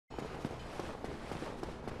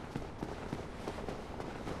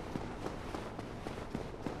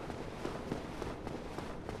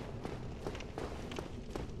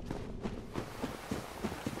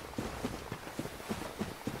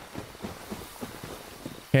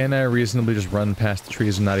Can I reasonably just run past the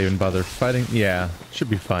trees and not even bother fighting? Yeah, should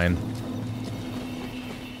be fine.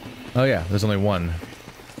 Oh yeah, there's only one.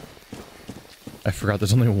 I forgot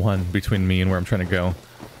there's only one between me and where I'm trying to go.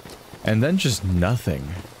 And then just nothing.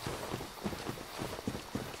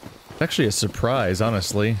 It's actually a surprise,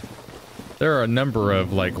 honestly. There are a number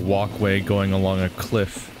of, like, walkway going along a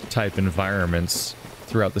cliff type environments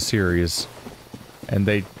throughout the series. And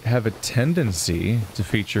they have a tendency to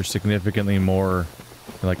feature significantly more,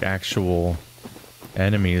 like, actual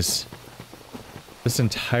enemies. This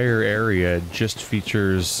entire area just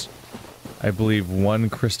features, I believe, one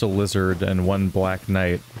crystal lizard and one black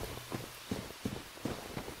knight.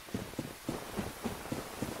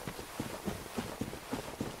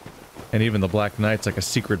 And even the black knight's like a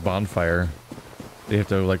secret bonfire. They have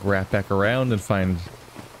to, like, wrap back around and find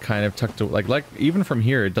kind of tucked away. Like, even from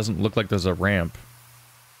here, it doesn't look like there's a ramp.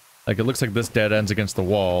 Like, it looks like this dead ends against the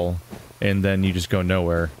wall, and then you just go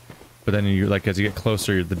nowhere. But then you, like, as you get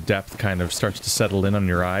closer, the depth kind of starts to settle in on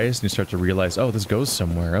your eyes, and you start to realize, oh, this goes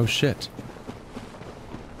somewhere. Oh, shit.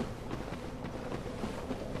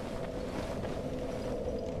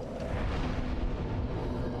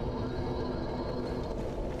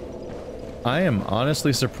 I am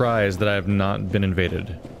honestly surprised that I have not been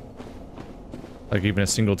invaded. Like, even a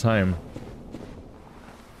single time.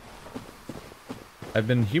 I've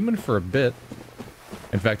been human for a bit.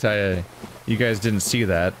 In fact, you guys didn't see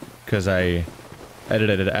that, because I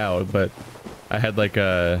edited it out, but I had, like,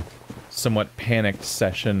 a somewhat panicked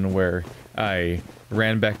session where I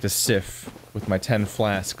ran back to Sif with my 10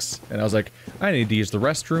 flasks, and I was like, I need to use the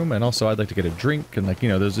restroom, and also I'd like to get a drink, and, like, you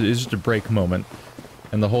know, it's just a break moment.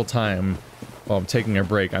 And the whole time, while I'm taking a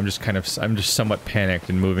break, I'm just somewhat panicked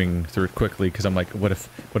and moving through it quickly, because I'm like, what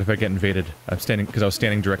if I get invaded? Because I was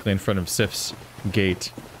standing directly in front of Sif's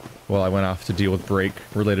gate while I went off to deal with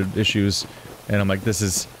break-related issues, and I'm like, this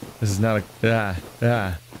is not a,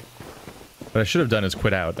 What I should have done is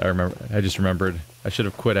quit out. I just remembered. I should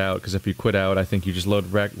have quit out, because if you quit out, I think you just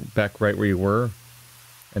load back right where you were,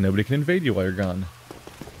 and nobody can invade you while you're gone.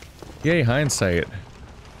 Yay, hindsight.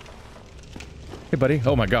 Hey, buddy.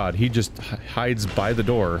 Oh my god, he just hides by the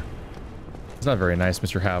door. It's not very nice,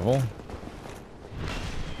 Mr. Havel.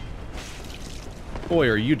 Boy,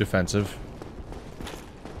 are you defensive.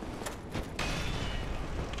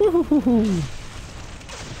 Woohoo!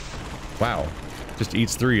 Wow. Just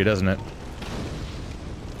eats through you, doesn't it?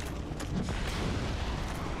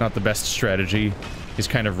 Not the best strategy. He's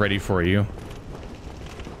kind of ready for you.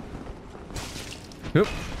 Oop.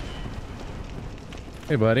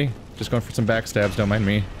 Hey, buddy. Just going for some backstabs, don't mind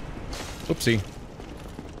me. Oopsie.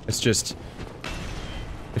 It's just...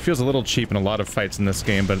 It feels a little cheap in a lot of fights in this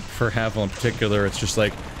game, but for Havel in particular, it's just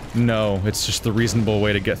like, no, it's just the reasonable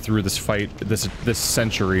way to get through this fight, this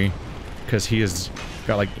century, because he has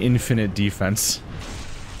got, like, infinite defense.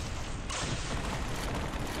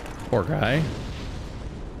 Poor guy.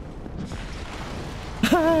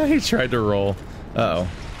 He tried to roll. Uh-oh.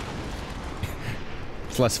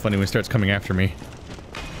 It's less funny when he starts coming after me.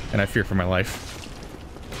 And I fear for my life.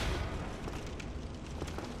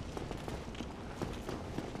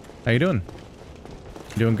 How you doing?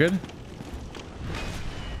 You doing good?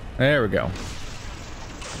 There we go.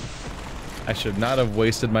 I should not have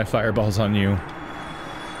wasted my fireballs on you.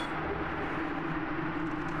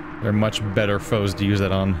 They're much better foes to use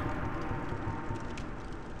that on.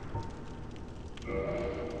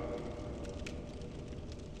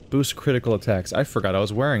 Boost critical attacks. I forgot I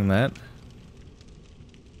was wearing that.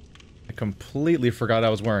 I completely forgot I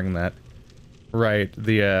was wearing that. Right,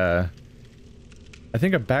 I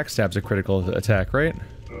think a backstab's a critical attack, right?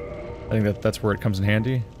 I think that's where it comes in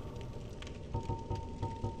handy.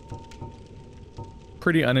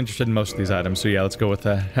 Pretty uninterested in most of these items, so yeah, let's go with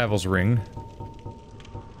Havel's Ring.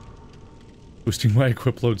 Boosting my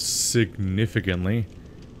equip load significantly.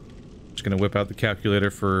 Just gonna whip out the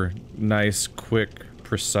calculator for nice, quick,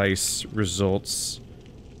 precise results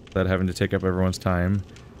without having to take up everyone's time.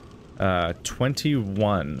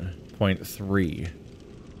 21.3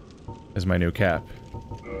 is my new cap.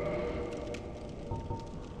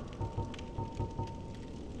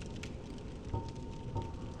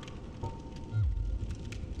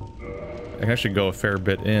 I can actually go a fair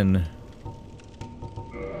bit in.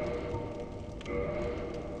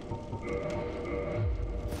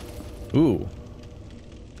 Ooh.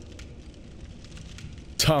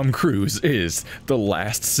 Tom Cruise is the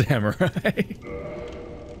last samurai.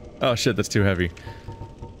 Oh shit, that's too heavy.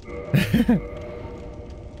 I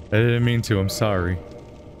didn't mean to, I'm sorry.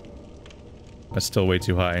 That's still way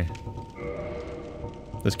too high.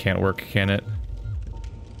 This can't work, can it?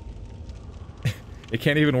 It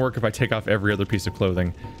can't even work if I take off every other piece of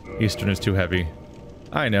clothing. Eastern is too heavy.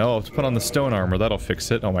 I know, I'll put on the stone armor, that'll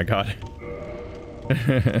fix it. Oh my god.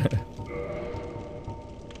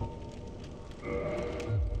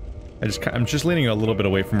 I'm just leaning a little bit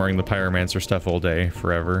away from wearing the pyromancer stuff all day,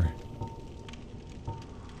 forever.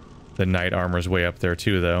 The knight armor's way up there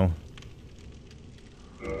too, though.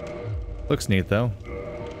 Looks neat, though.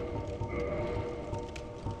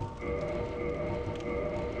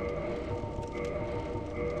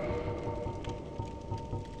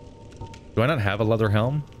 Do I not have a leather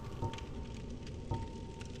helm?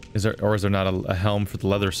 Is there, or is there not a helm for the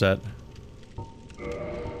leather set?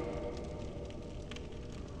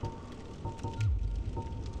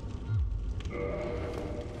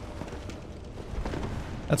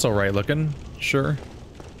 That's alright looking, sure.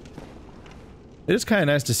 It is kind of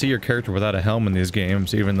nice to see your character without a helm in these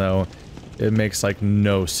games, even though it makes, like,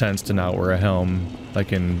 no sense to not wear a helm,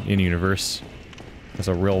 like in universe. That's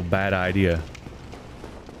a real bad idea.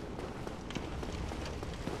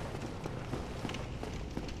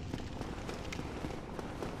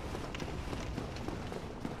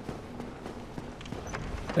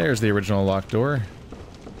 There's the original locked door.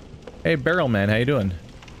 Hey, Barrel Man, how you doing?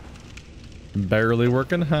 Barely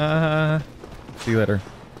working? Ha ha ha. See you later.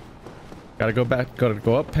 Gotta go back, gotta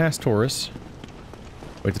go up past Taurus.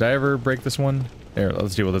 Wait, did I ever break this one? There,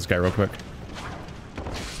 let's deal with this guy real quick.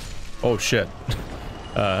 Oh shit.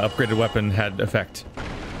 Upgraded weapon had effect.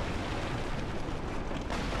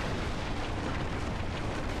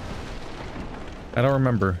 I don't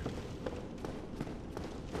remember.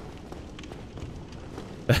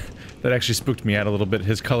 That actually spooked me out a little bit.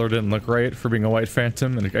 His color didn't look right for being a white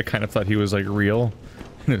phantom, and I kind of thought he was, like, real.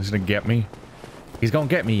 And it was gonna get me. He's gonna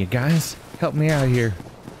get me, you guys. Help me out here.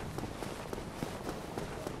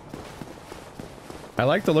 I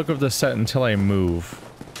like the look of the set until I move.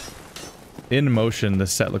 In motion, the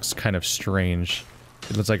set looks kind of strange.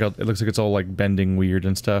 It looks like it's all, like, bending weird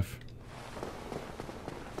and stuff.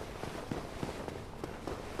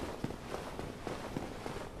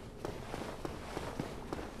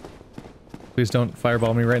 Please don't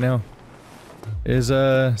fireball me right now. Is,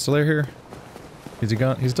 Solaire here? Is he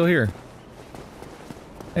gone? He's still here.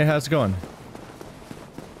 Hey, how's it going?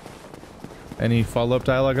 Any follow-up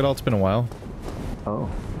dialogue at all? It's been a while. Oh,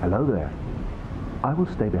 hello there. I will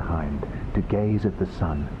stay behind to gaze at the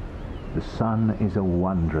sun. The sun is a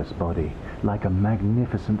wondrous body, like a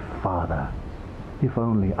magnificent father. If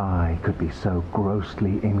only I could be so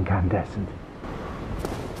grossly incandescent.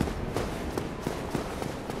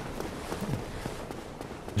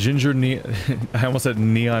 I almost said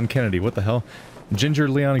Neon Kennedy. What the hell? Ginger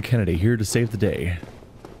Leon Kennedy, here to save the day.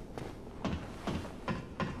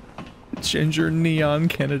 Ginger Neon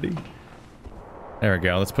Kennedy. There we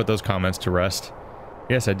go. Let's put those comments to rest.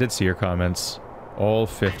 Yes, I did see your comments. All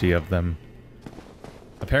 50 of them.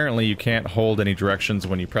 Apparently, you can't hold any directions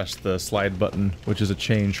when you press the slide button, which is a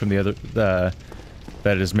change from the other...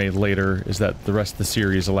 that is made later, is that the rest of the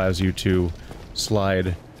series allows you to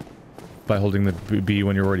slide by holding the B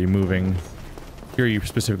when you're already moving. Here you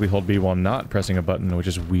specifically hold B while not pressing a button, which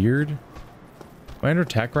is weird. Am I under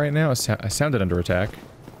attack right now? I sounded under attack.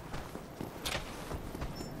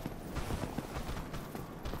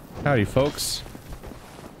 Howdy, folks.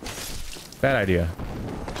 Bad idea.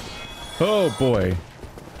 Oh, boy.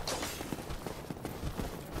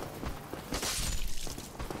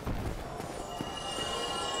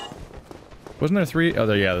 Wasn't there 3? Oh,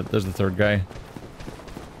 there, yeah, there's the 3rd guy.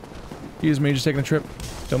 Excuse me, just taking a trip.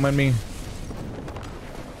 Don't mind me.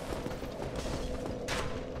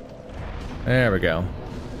 There we go.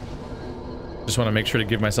 Just want to make sure to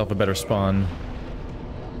give myself a better spawn.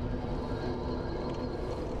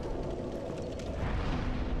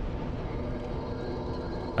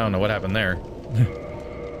 I don't know what happened there.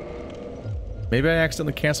 Maybe I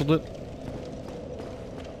accidentally canceled it.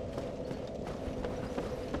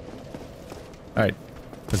 Alright,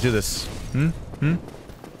 let's do this.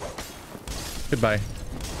 Goodbye.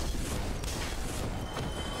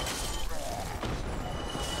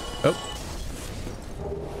 Oh.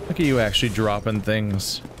 Look at you actually dropping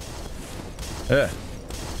things. Ugh.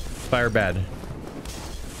 Fire bad.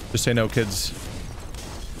 Just say no, kids.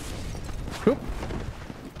 Oop.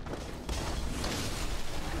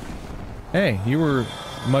 Hey, you were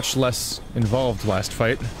much less involved last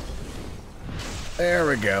fight. There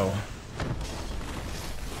we go.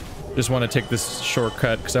 Just want to take this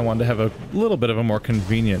shortcut because I wanted to have a little bit of a more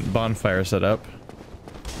convenient bonfire set up.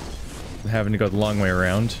 Having to go the long way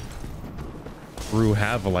around. Rue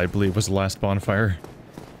Havel, I believe, was the last bonfire.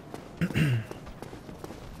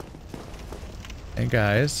 Hey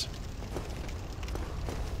guys.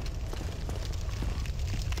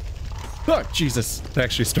 Oh, Jesus. That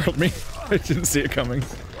actually startled me. I didn't see it coming.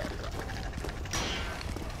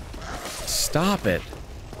 Stop it.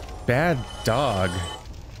 Bad dog.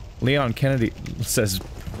 Leon Kennedy says...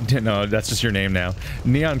 No, that's just your name now.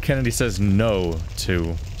 Neon Kennedy says no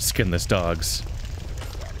to skinless dogs.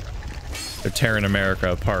 They're tearing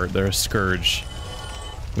America apart. They're a scourge.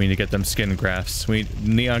 We need to get them skin grafts.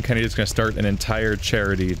 Neon Kennedy is going to start an entire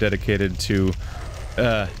charity dedicated to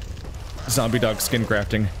zombie dog skin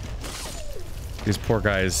grafting. These poor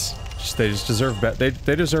guys, they just deserve they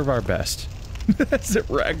deserve our best. That's it,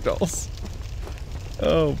 ragdolls.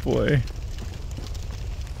 Oh boy.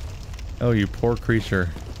 Oh, you poor creature.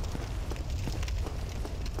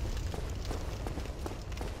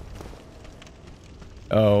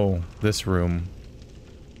 Oh, this room.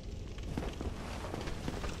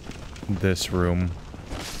 This room.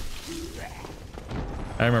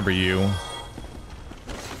 I remember you.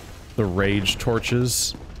 The rage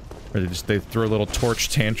torches. Where they throw little torch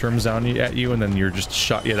tantrums at you and then you're just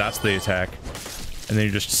shot. Yeah, that's the attack. And then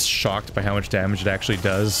you're just shocked by how much damage it actually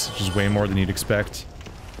does, which is way more than you'd expect.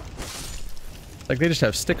 Like, they just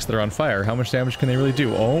have sticks that are on fire. How much damage can they really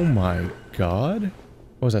do? Oh my god.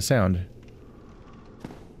 What was that sound?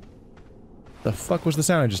 The fuck was the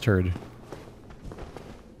sound I just heard?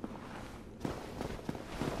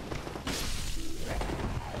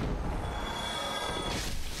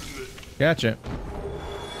 Gotcha.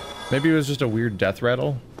 Maybe it was just a weird death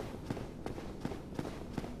rattle.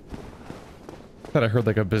 I thought I heard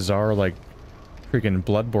like a bizarre, like, freaking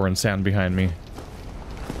Bloodborne sound behind me.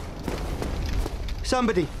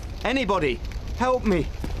 Somebody! Anybody! Help me!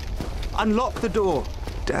 Unlock the door!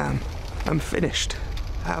 Damn, I'm finished.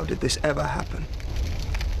 How did this ever happen?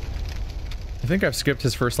 I think I've skipped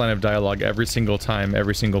his first line of dialogue every single time,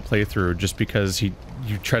 every single playthrough, just because you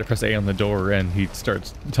try to press A on the door and he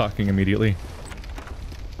starts talking immediately.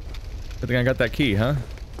 I think I got that key, huh?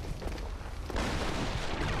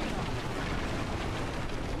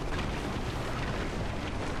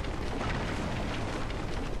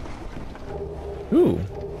 Ooh.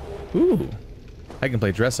 Ooh. I can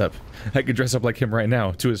play dress up. I could dress up like him right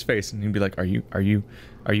now, to his face, and he'd be like, are you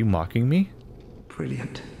mocking me?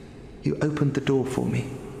 Brilliant. You opened the door for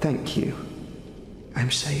me. Thank you.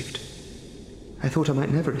 I'm saved. I thought I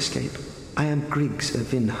might never escape. I am Griggs of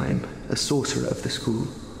Vinheim, a sorcerer of the school.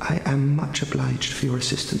 I am much obliged for your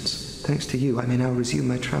assistance. Thanks to you, I may now resume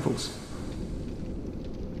my travels.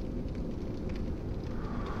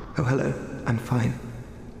 Oh, hello. I'm fine.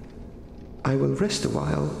 I will rest a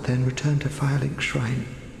while, then return to Firelink Shrine.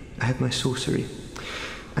 I have my sorcery,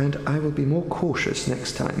 and I will be more cautious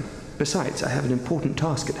next time. Besides, I have an important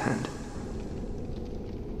task at hand.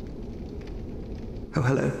 Oh,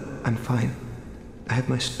 hello. I'm fine. I have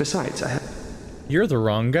my... Besides, I have... You're the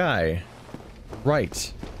wrong guy.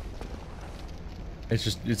 Right.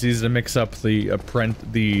 It's easy to mix up the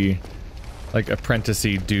apprenticey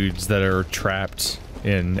dudes that are trapped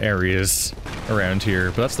in areas around here,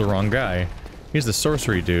 but that's the wrong guy. He's the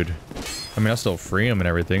sorcery dude. I mean, I'll still free him and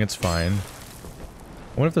everything, it's fine.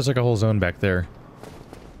 I wonder if there's like a whole zone back there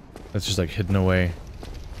that's just like hidden away.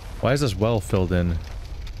 Why is this well filled in?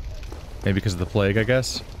 Maybe because of the plague, I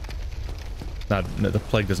guess? The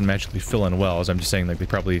plague doesn't magically fill in wells, I'm just saying like they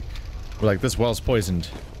probably were like, this well's poisoned.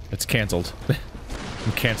 It's cancelled.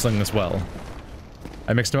 I'm cancelling this well.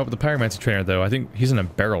 I mixed him up with the pyromancy trainer though. I think he's in a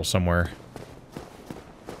barrel somewhere.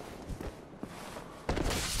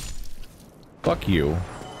 Fuck you.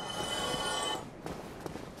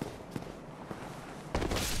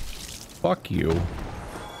 Fuck you.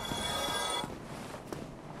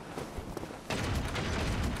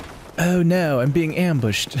 Oh no, I'm being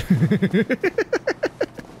ambushed.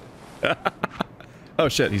 Oh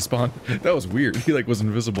shit, he spawned. That was weird. He like was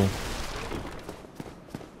invisible.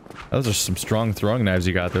 Those are some strong throwing knives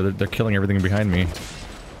you got there. They're killing everything behind me.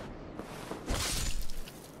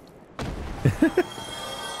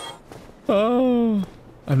 Oh,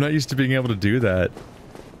 I'm not used to being able to do that.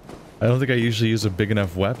 I don't think I usually use a big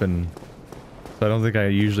enough weapon. So I don't think I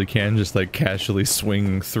usually can just like casually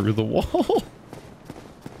swing through the wall.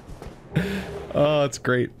 Oh, it's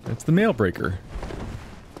great. It's the nail breaker.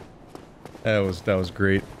 That was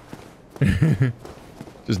great.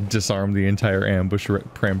 Just disarm the entire ambush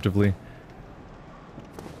preemptively.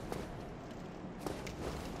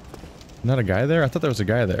 Not a guy there? I thought there was a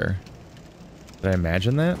guy there. Did I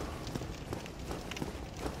imagine that?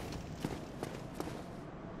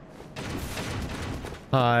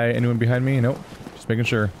 Hi, anyone behind me? Nope. Just making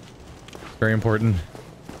sure. It's very important.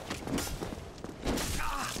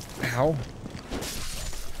 Ow.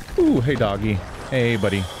 Ooh, hey doggy. Hey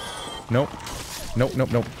buddy. Nope. Nope,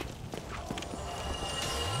 nope, nope.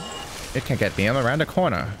 It can't get me. I'm around a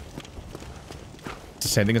corner. It's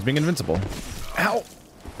the same thing as being invincible. Ow!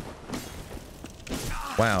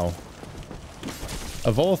 Wow.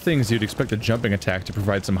 Of all things, you'd expect a jumping attack to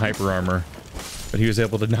provide some hyper armor, but he was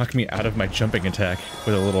able to knock me out of my jumping attack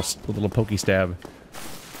with a little pokey stab.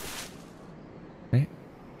 Okay.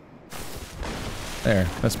 There.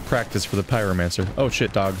 That's practice for the pyromancer. Oh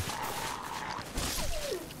shit, dog.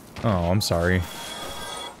 Oh, I'm sorry.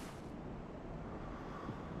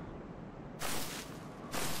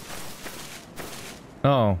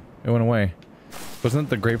 Oh, it went away. Wasn't it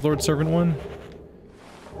the Gravelord Servant one?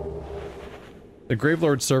 The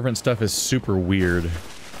Gravelord Servant stuff is super weird.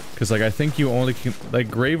 Because, like, I think you only can... Like,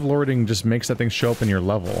 Gravelording just makes that thing show up in your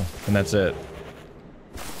level, and that's it.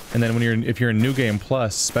 And then when you're... If you're in New Game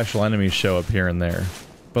Plus, special enemies show up here and there.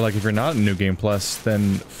 But, like, if you're not in New Game Plus,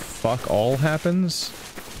 then fuck all happens?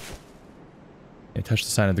 Yeah, touch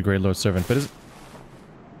the sign of the Gravelord Servant, but is...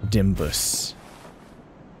 Dimbus.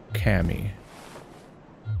 Cammy.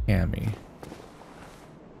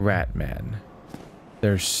 Ratman.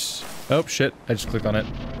 There's... Oh, shit. I just clicked on it.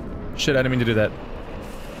 Shit, I didn't mean to do that.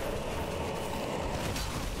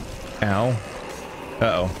 Ow.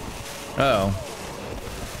 Uh-oh. Uh-oh.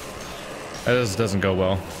 That just doesn't go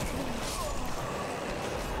well.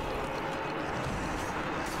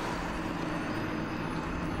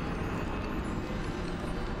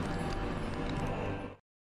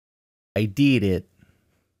 I did it.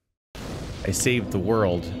 I saved the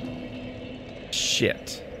world.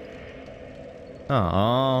 Shit.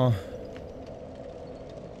 Aww.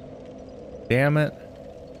 Damn it.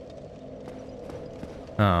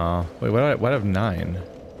 Aw. Wait, what do I have 9?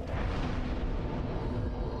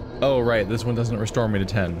 Oh, right, this one doesn't restore me to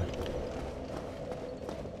 10.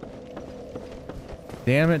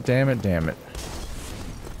 Damn it, damn it, damn it.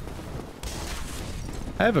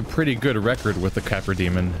 I have a pretty good record with the Capra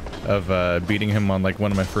demon of beating him on like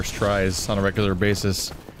one of my first tries on a regular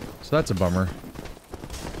basis. So that's a bummer.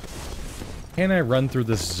 Can I run through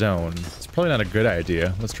this zone? It's probably not a good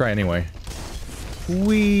idea. Let's try anyway.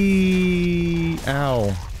 Whee!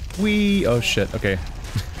 Ow. Whee! Oh shit, okay.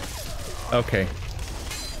 Okay.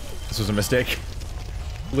 This was a mistake.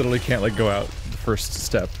 Literally can't like go out the first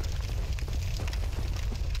step.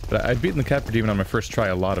 But I've beaten the Capra demon on my first try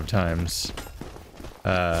a lot of times.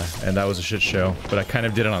 And that was a shit show. But I kind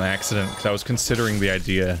of did it on accident because I was considering the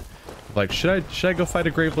idea of like, should I go fight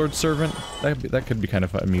a Gravelord Servant? That could be kind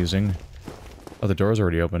of amusing. Oh, the door's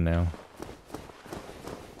already open now.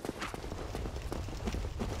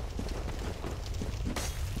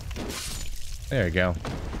 There you go.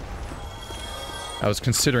 I was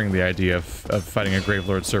considering the idea of fighting a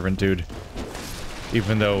Gravelord Servant dude.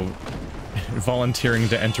 Even though volunteering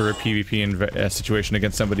to enter a PvP situation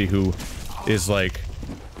against somebody who is like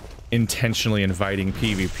intentionally inviting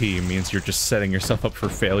PvP means you're just setting yourself up for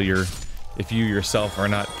failure if you yourself are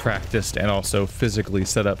not practiced and also physically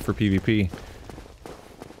set up for PvP.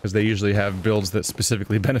 Because they usually have builds that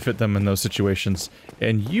specifically benefit them in those situations,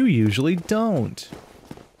 and you usually don't.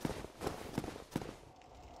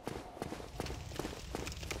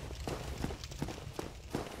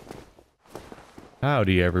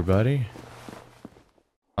 Howdy, everybody.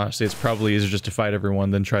 Honestly, it's probably easier just to fight everyone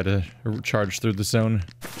than try to charge through the zone.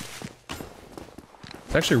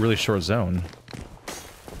 It's actually a really short zone.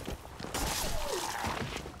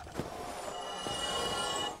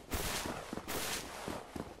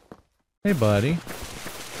 Hey, buddy.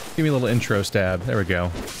 Give me a little intro stab. There we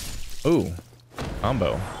go. Ooh.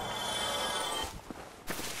 Combo.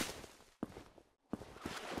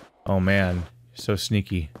 Oh, man. You're so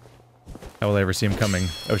sneaky. How will I ever see him coming?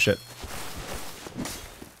 Oh, shit.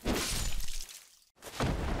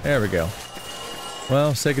 There we go.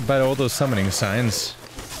 Well, say goodbye to all those summoning signs.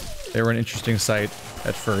 They were an interesting sight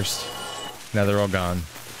at first. Now they're all gone.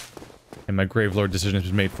 And my Gravelord decision has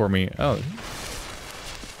been made for me. Oh.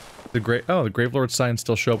 The Gravelord signs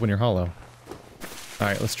still show up when you're hollow.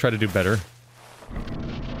 Alright, let's try to do better.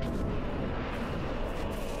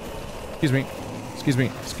 Excuse me. Excuse me.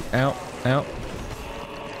 Ow. Ow.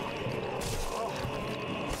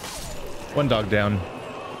 One dog down.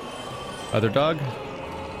 Other dog?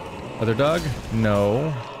 Other dog?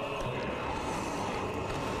 No.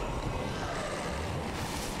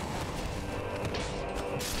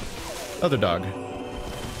 Other dog.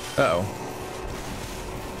 Uh-oh.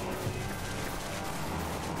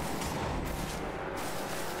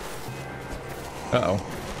 Uh-oh.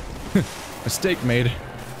 Mistake made.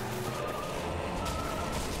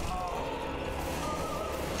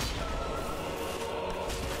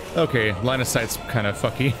 Okay, line of sight's kind of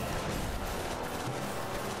fucky.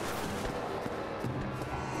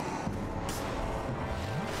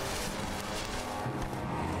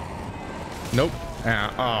 Nope.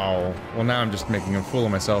 Oh. Well, now I'm just making a fool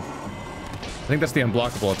of myself. I think that's the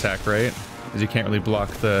unblockable attack, right? Because you can't really block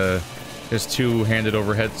his two-handed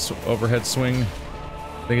overhead swing.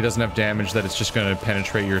 I think it doesn't have damage that it's just going to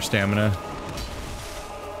penetrate your stamina.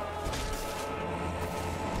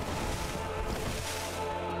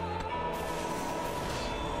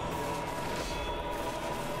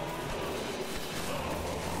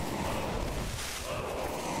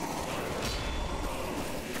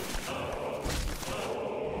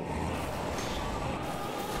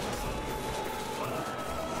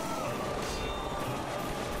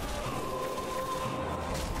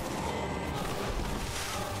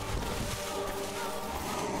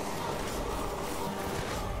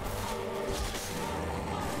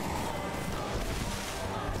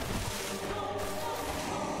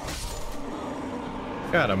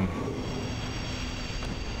 Got him.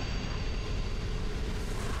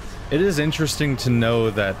 It is interesting to know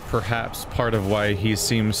that perhaps part of why he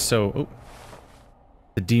seems so... Oh.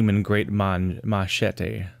 The demon great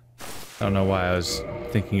machete. I don't know why I was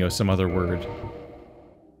thinking of some other word.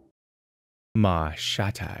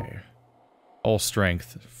 Machete. All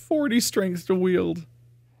strength. 40 strength to wield.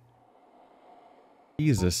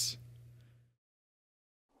 Jesus.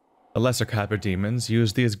 The lesser Capra demons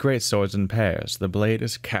use these great swords in pairs. The blade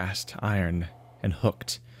is cast, iron, and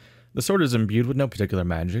hooked. The sword is imbued with no particular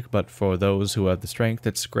magic, but for those who have the strength,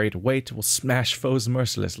 its great weight will smash foes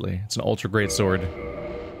mercilessly. It's an ultra great sword.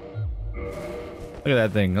 Look at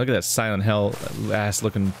that thing. Look at that Silent Hell ass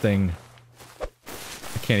looking thing.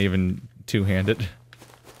 I can't even two-hand it.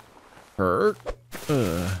 Alright,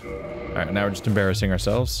 now we're just embarrassing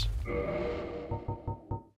ourselves.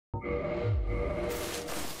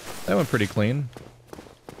 That went pretty clean.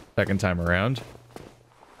 Second time around.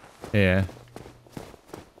 Yeah.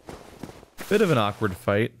 Bit of an awkward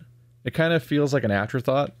fight. It kind of feels like an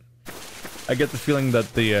afterthought. I get the feeling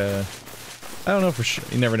that the, I don't know for sure.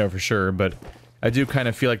 You never know for sure, but I do kind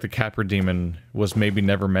of feel like the Capra demon was maybe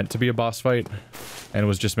never meant to be a boss fight, and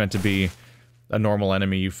was just meant to be a normal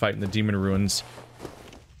enemy you fight in the demon ruins.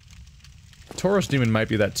 Taurus demon might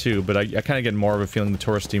be that too, but I kind of get more of a feeling the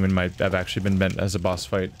Taurus demon might have actually been meant as a boss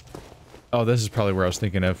fight. Oh, this is probably where I was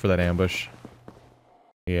thinking of for that ambush.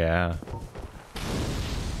 Yeah.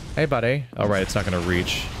 Hey, buddy. Oh, right, it's not going to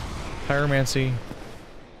reach. Pyromancy.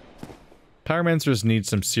 Pyromancers need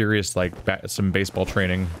some serious, like, some baseball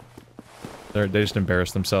training. They just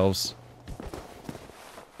embarrass themselves.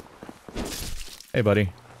 Hey,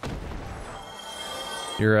 buddy.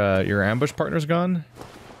 Your ambush partner's gone?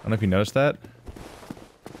 I don't know if you noticed that.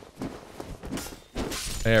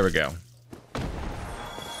 There we go.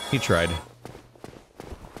 He tried.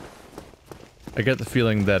 I get the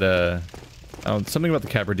feeling that, something about the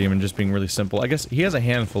Capra demon just being really simple. I guess he has a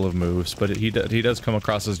handful of moves, but he does come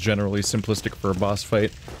across as generally simplistic for a boss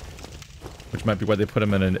fight. Which might be why they put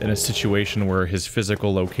him in a situation where his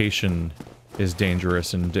physical location is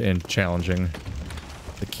dangerous and challenging.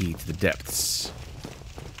 The key to the depths.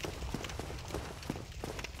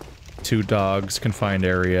 2 dogs, confined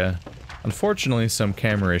area. Unfortunately, some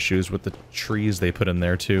camera issues with the trees they put in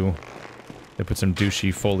there, too. They put some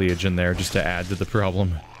douchey foliage in there just to add to the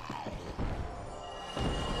problem.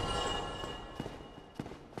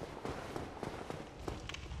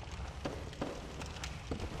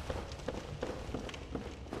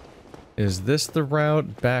 Is this the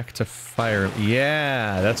route back to fire?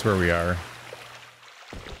 Yeah, that's where we are.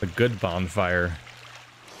 A good bonfire.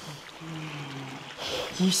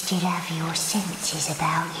 You still have your senses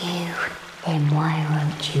about you. Then why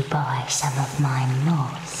won't you buy some of my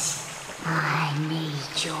moss? I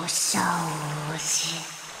need your souls.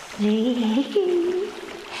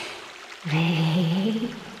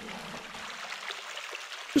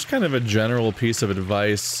 Just kind of a general piece of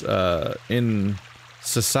advice, in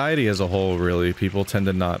society as a whole, really, people tend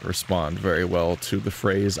to not respond very well to the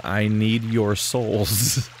phrase, I need your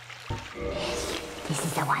souls. This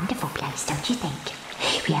is a wonderful place, don't you think?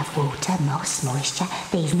 We have water, moss, moisture,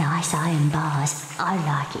 these nice iron bars. I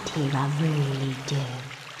like it here, I really do.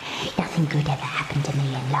 Nothing good ever happened to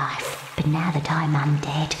me in life, but now that I'm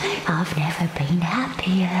undead, I've never been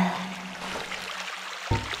happier.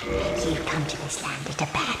 You've come to this land at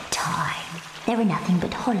a bad time. There are nothing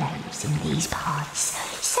but hollows in these parts,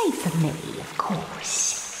 save for me, of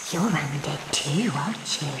course. You're undead too,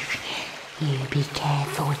 aren't you? You be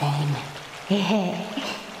careful then.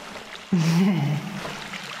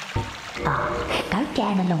 Go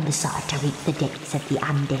down along the side to reach the depths of the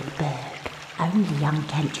undead berg. Only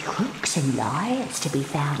unkempt crooks and liars to be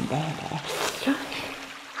found there.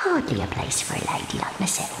 Hardly a place for a lady like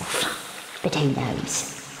myself. But who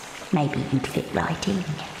knows? Maybe you'd fit right in.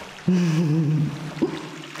 You've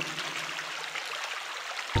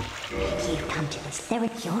come to the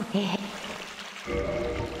spirit you're here.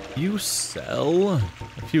 You sell a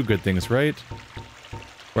few good things, right?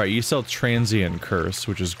 Right, you sell transient curse,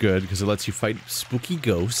 which is good because it lets you fight spooky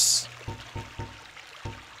ghosts.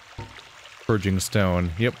 Purging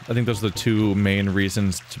stone. Yep, I think those are the two main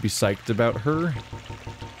reasons to be psyched about her.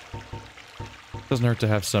 Doesn't hurt to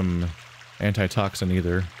have some antitoxin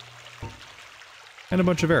either. And a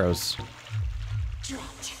bunch of arrows.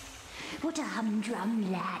 Drat, what a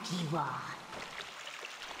humdrum lad you are.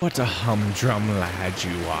 What a humdrum lad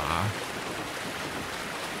you are.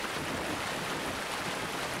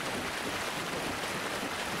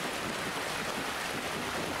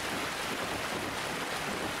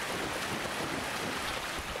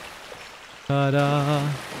 Ta-da!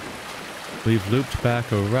 We've looped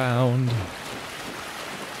back around.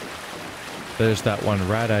 There's that one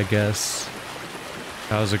rat, I guess.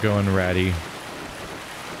 How's it going, Ratty?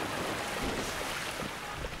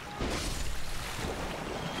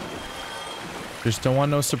 Just don't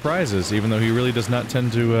want no surprises, even though he really does not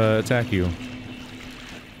tend to attack you.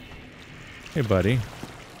 Hey, buddy.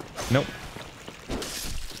 Nope.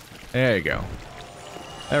 There you go.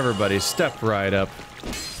 Everybody step right up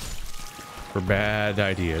for bad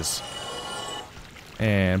ideas.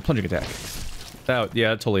 And plunging attack. That, yeah,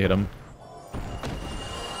 totally hit him.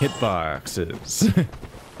 Hitboxes.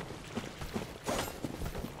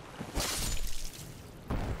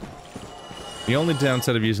 The only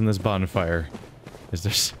downside of using this bonfire is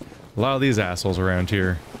there's a lot of these assholes around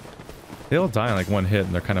here. They all die in like one hit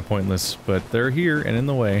and they're kind of pointless, but they're here and in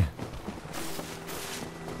the way.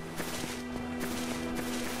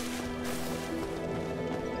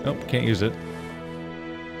 Nope, can't use it.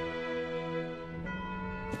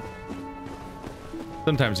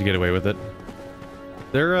 Sometimes you get away with it.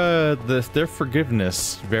 Their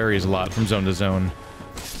forgiveness varies a lot from zone to zone.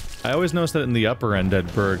 I always notice that in the upper end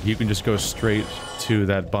at Berg, you can just go straight to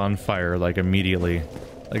that bonfire, like, immediately.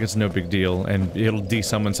 Like, it's no big deal, and it'll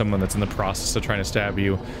de-summon someone that's in the process of trying to stab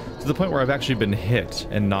you, to the point where I've actually been hit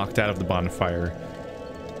and knocked out of the bonfire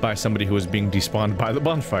by somebody who was being despawned by the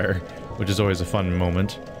bonfire, which is always a fun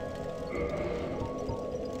moment.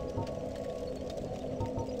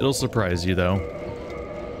 It'll surprise you, though.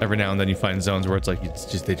 Every now and then you find zones where it's like,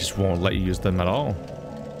 they just won't let you use them at all.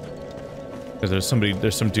 Because there's some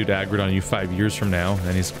dude aggroed on you 5 years from now,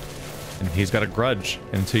 and he's got a grudge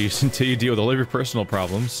until you deal with all of your personal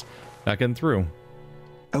problems, not getting through.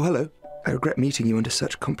 Oh, hello. I regret meeting you under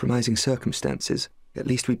such compromising circumstances. At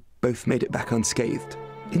least we both made it back unscathed.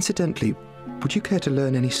 Incidentally, would you care to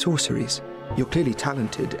learn any sorceries? You're clearly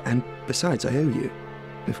talented, and besides, I owe you.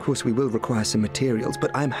 Of course, we will require some materials,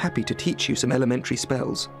 but I'm happy to teach you some elementary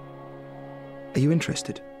spells. Are you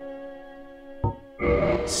interested?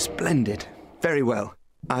 Splendid. Very well.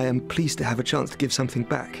 I am pleased to have a chance to give something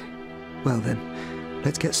back. Well then,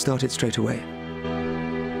 let's get started straight away.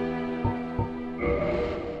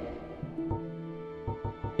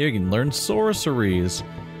 You can learn sorceries.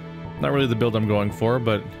 Not really the build I'm going for,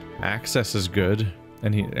 but access is good.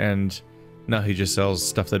 And now he just sells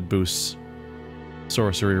stuff that boosts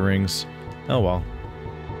sorcery rings. Oh well.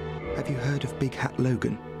 Have you heard of Big Hat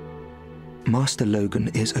Logan? Master Logan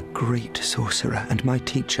is a great sorcerer and my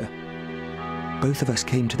teacher. Both of us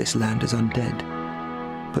came to this land as undead,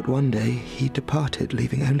 but one day he departed,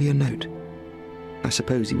 leaving only a note. I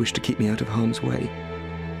suppose he wished to keep me out of harm's way.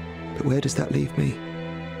 But where does that leave me?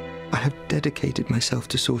 I have dedicated myself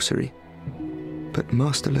to sorcery, but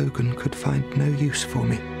Master Logan could find no use for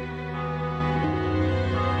me.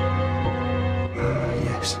 Ah,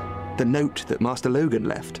 yes. The note that Master Logan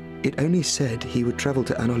left. It only said he would travel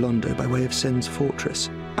to Anolondo by way of Sen's fortress.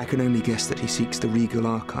 I can only guess that he seeks the regal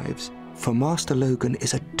archives. For Master Logan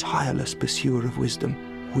is a tireless pursuer of wisdom.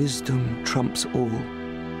 Wisdom trumps all.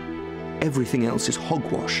 Everything else is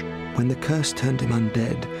hogwash. When the curse turned him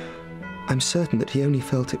undead, I'm certain that he only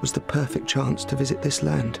felt it was the perfect chance to visit this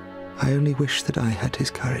land. I only wish that I had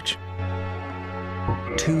his courage.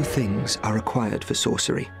 2 things are required for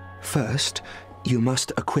sorcery. First, you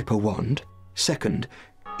must equip a wand. Second,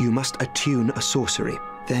 you must attune a sorcery.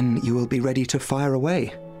 Then you will be ready to fire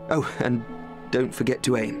away. Oh, and don't forget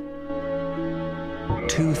to aim.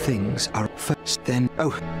 2 things are first, then...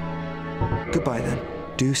 Oh, goodbye then.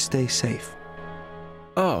 Do stay safe.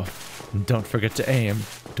 Oh, don't forget to aim.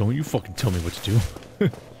 Don't you fucking tell me what to do.